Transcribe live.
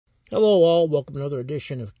Hello all, welcome to another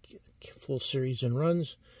edition of Full Series and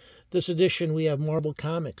Runs. This edition we have Marvel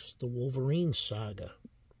Comics, the Wolverine Saga.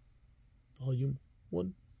 Volume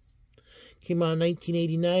 1. Came out in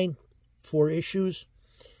 1989, 4 issues.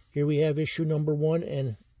 Here we have issue number 1,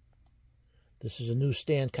 and this is a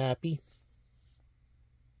newsstand copy.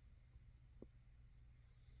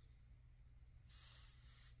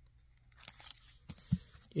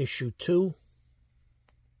 Issue 2.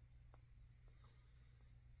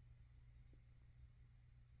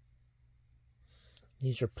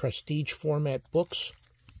 These are prestige format books.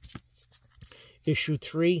 Issue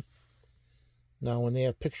 3. Now, when they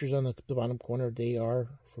have pictures on the bottom corner, they are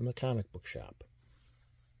from the comic book shop.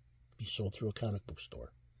 Be sold through a comic book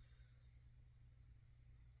store.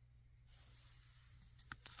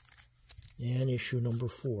 And issue number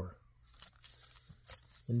 4.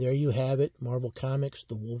 And there you have it, Marvel Comics,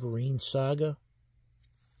 the Wolverine Saga.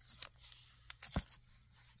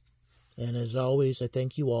 And as always, I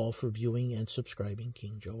thank you all for viewing and subscribing.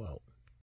 King Joe out.